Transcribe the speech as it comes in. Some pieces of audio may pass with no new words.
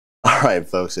Alright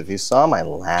folks, if you saw my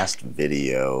last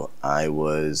video, I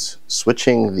was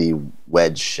switching the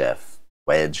wedge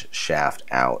shaft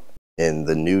out in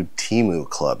the new TEMU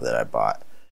club that I bought,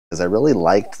 because I really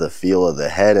liked the feel of the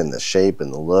head and the shape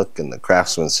and the look and the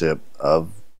craftsmanship of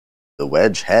the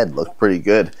wedge head. Looked pretty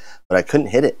good, but I couldn't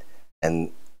hit it.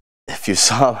 And if you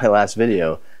saw my last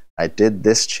video, I did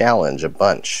this challenge a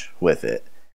bunch with it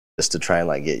just to try and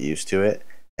like get used to it.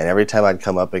 And every time I'd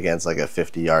come up against like a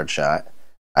 50-yard shot,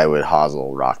 I would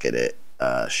hosel rocket it,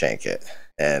 shank it.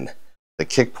 And the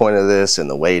kick point of this and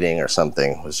the weighting or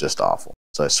something was just awful.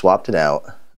 So I swapped it out.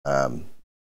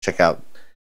 Check out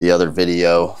the other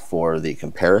video for the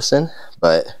comparison.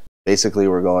 But basically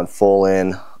we're going full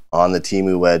in on the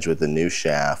TEMU wedge with the new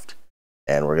shaft.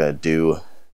 And we're going to do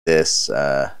this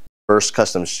first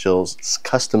custom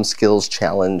skills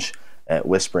challenge at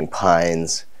Whispering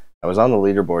Pines. I was on the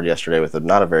leaderboard yesterday with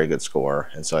not a very good score,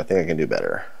 and so I think I can do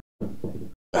better.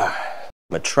 I'm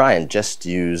gonna try and just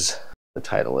use the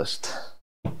TITLEIST.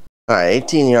 Alright,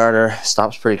 18 yarder,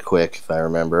 stops pretty quick if I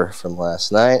remember from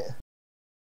last night.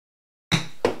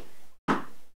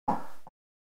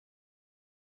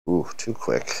 Ooh, too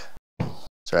quick.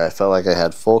 Sorry, I felt like I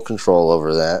had full control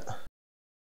over that.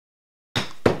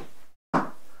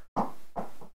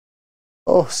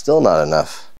 Oh, still not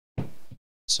enough.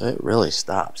 So it really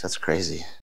stops. That's crazy.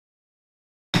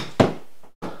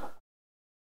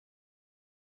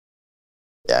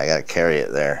 Yeah, I gotta carry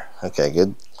it there. Okay,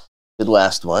 good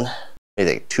last one.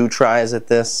 Maybe take 2 tries at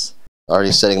this.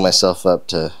 Already setting myself up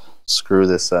to screw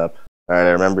this up. Alright,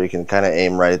 I remember you can kind of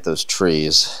aim right at those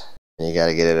trees. And you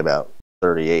gotta get it about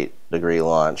 38-degree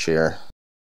launch here.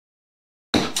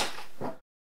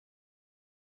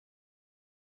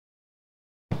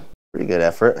 Pretty good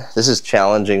effort. This is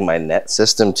challenging my net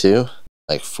system too.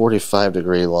 Like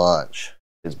 45-degree launch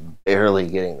is barely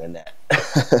getting the net.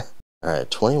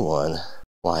 Alright, 21.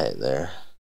 Fly it there.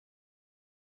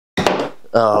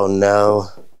 Oh no.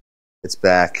 It's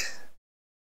back.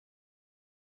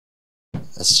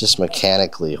 That's just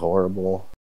mechanically horrible.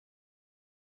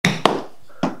 I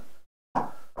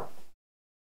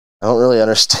don't really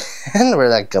understand where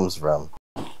that comes from.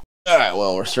 Alright,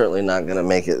 well, we're certainly not going to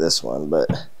make it this one, but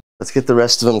let's get the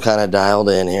rest of them kind of dialed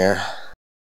in here.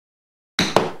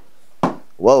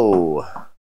 Whoa.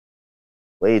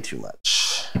 Way too much.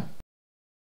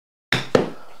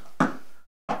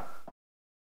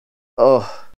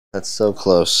 Oh, that's so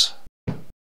close.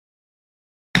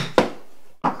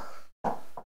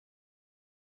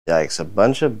 Yikes, a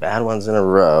bunch of bad ones in a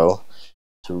row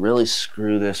to really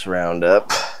screw this round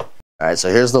up. Alright,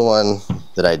 so here's the one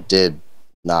that I did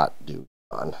not do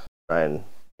on. Try and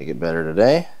make it better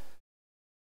today.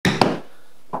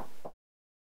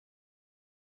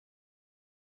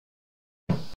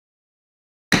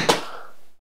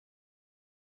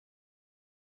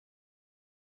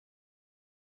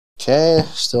 Okay,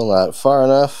 still not far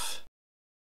enough.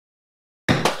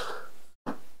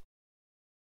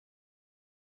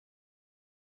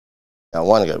 Got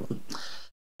one good one.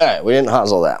 Alright, we didn't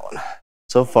hosel that one.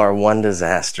 So far, one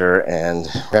disaster, and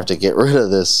we have to get rid of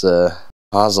this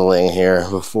hoseling here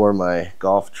before my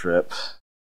golf trip.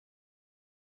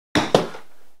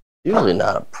 Usually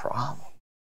not a problem.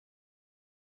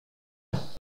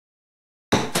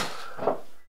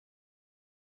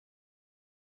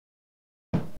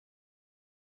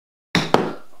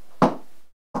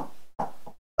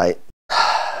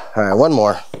 Alright, one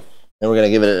more. Then we're going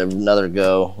to give it another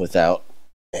go without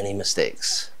any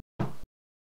mistakes.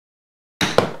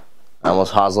 I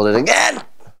almost hoseled it again!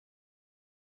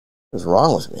 What's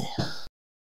wrong with me?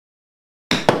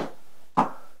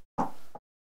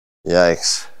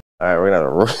 Yikes. Alright, we're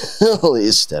going to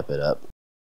really step it up.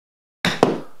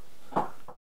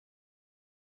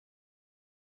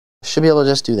 Should be able to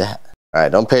just do that.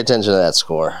 Alright, don't pay attention to that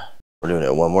score. We're doing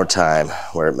it one more time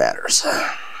where it matters.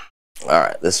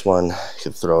 Alright, this one, you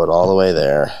can throw it all the way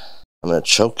there. I'm going to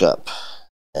choke up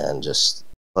and just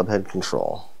clubhead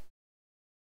control.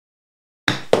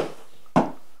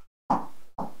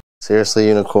 Seriously,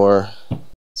 Uneekor?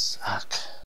 Suck.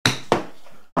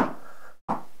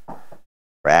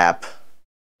 Crap.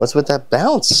 What's with that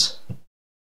bounce?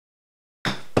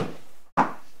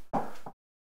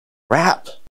 Crap.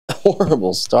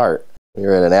 Horrible start.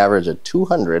 We're at an average of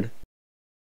 200.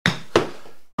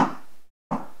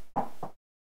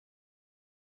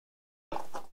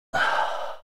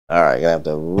 Alright, gonna have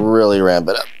to really ramp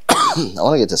it up. I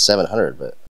want to get to 700, but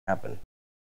it happened.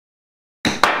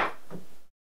 Of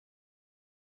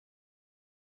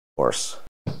course.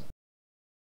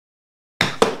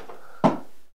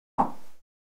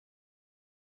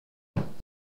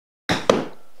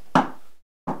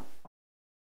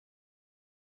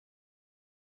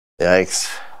 Yikes.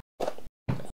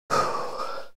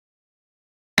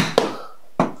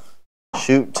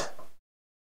 Shoot.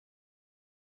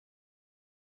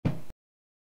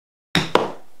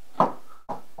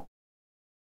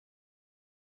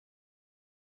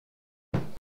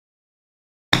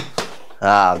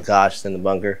 Oh gosh, it's in the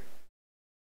bunker.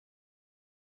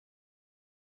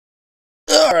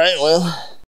 All right,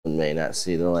 well, we may not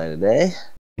see the light of day.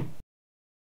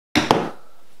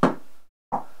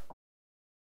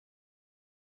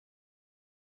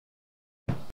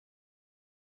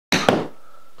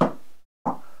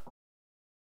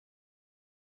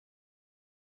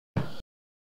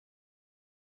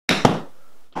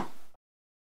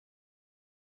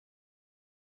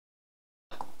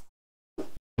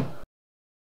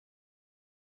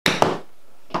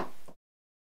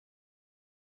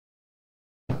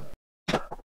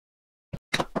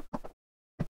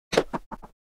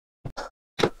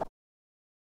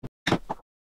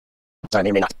 Sorry,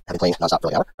 may or may not have been playing nonstop for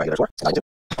like an hour. All right, go to 4. So now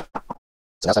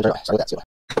it's time to turn away. Sorry with that.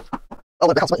 Oh,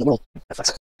 what a bounce. What in the world? That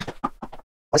sucks. Why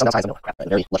is something outside? Crap. Right,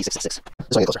 very lucky 6-6. This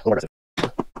one get closer. A little more aggressive.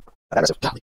 Not that aggressive.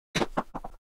 Golly.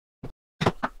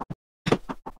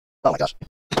 Oh my gosh.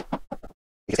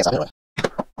 You can't stop it.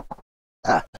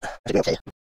 Ah, I should be okay.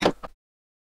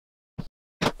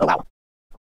 Oh wow.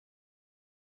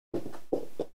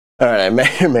 Alright, I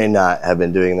may or may not have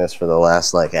been doing this for the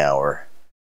last like hour.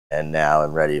 And now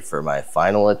I'm ready for my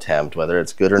final attempt, whether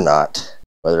it's good or not.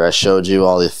 Whether I showed you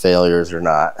all the failures or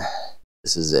not.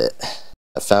 This is it.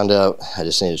 I found out I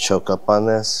just need to choke up on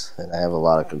this, and I have a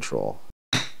lot of control.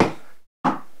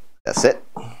 That's it.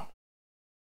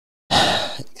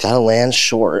 Gotta land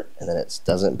short, and then it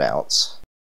doesn't bounce.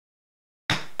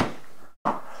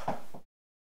 And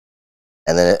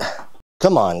then it,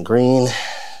 come on, green,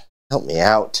 help me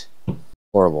out.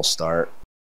 Horrible start.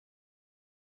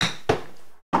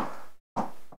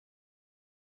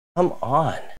 Come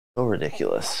on, so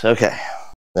ridiculous. Okay,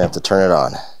 I have to turn it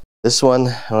on. This one,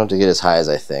 I don't have to get as high as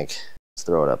I think. Let's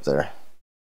throw it up there.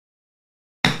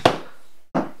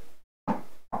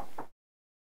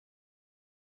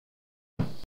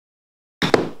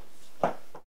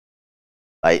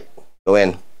 Light, go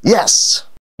in. Yes!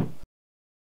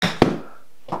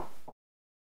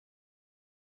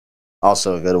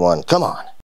 Also a good one. Come on.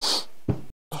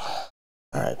 All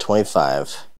right,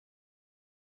 25.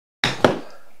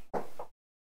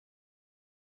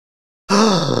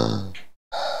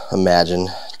 Imagine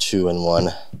 2 in 1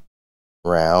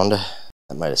 round.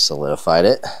 That might have solidified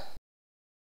it.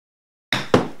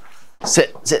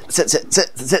 Sit, sit, sit, sit,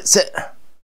 sit, sit, sit.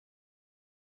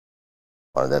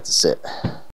 Wanted that to sit.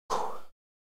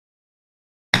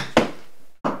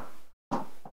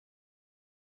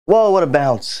 Whoa, what a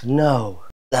bounce. No,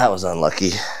 that was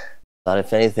unlucky. Thought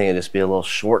if anything, it'd just be a little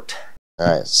short.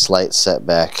 All right, slight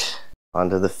setback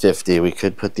onto the 50. We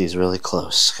could put these really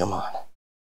close. Come on.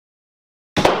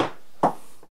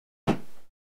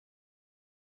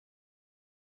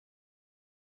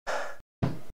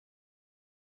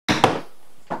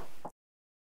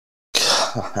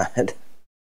 God.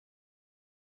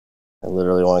 I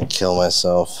literally want to kill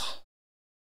myself.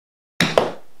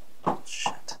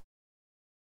 Shit.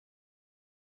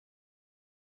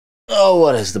 Oh,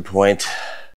 what is the point?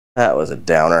 That was a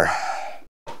downer.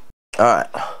 Alright.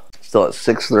 Still at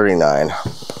 639.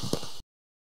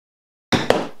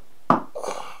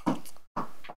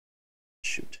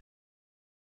 Shoot.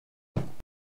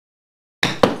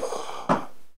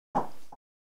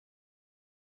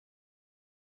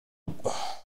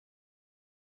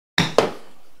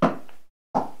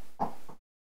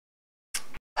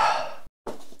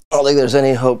 I don't think there's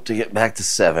any hope to get back to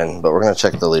 7, but we're going to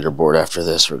check the leaderboard after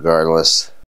this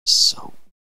regardless. So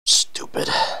stupid.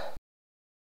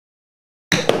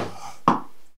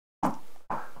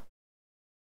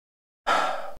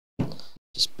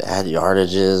 Just bad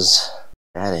yardages,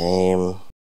 bad aim,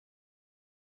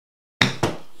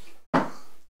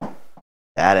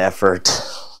 bad effort.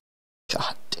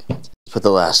 God damn it. Let's put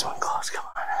the last one close, come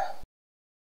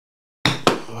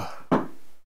on.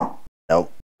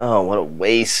 Nope. Oh, what a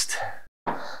waste.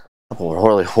 A couple of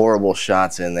really horrible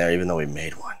shots in there, even though we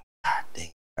made one. God dang.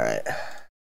 All right,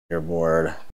 you're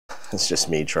bored. It's just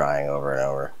me trying over and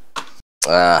over.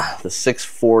 The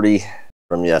 640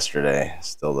 from yesterday is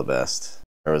still the best.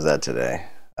 Or was that today?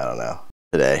 I don't know.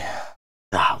 Today.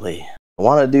 Golly. I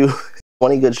want to do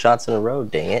 20 good shots in a row,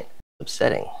 dang it. It's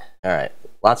upsetting. All right,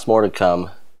 lots more to come.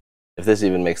 If this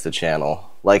even makes the channel,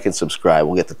 like and subscribe.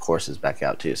 We'll get the courses back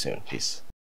out to you soon. Peace.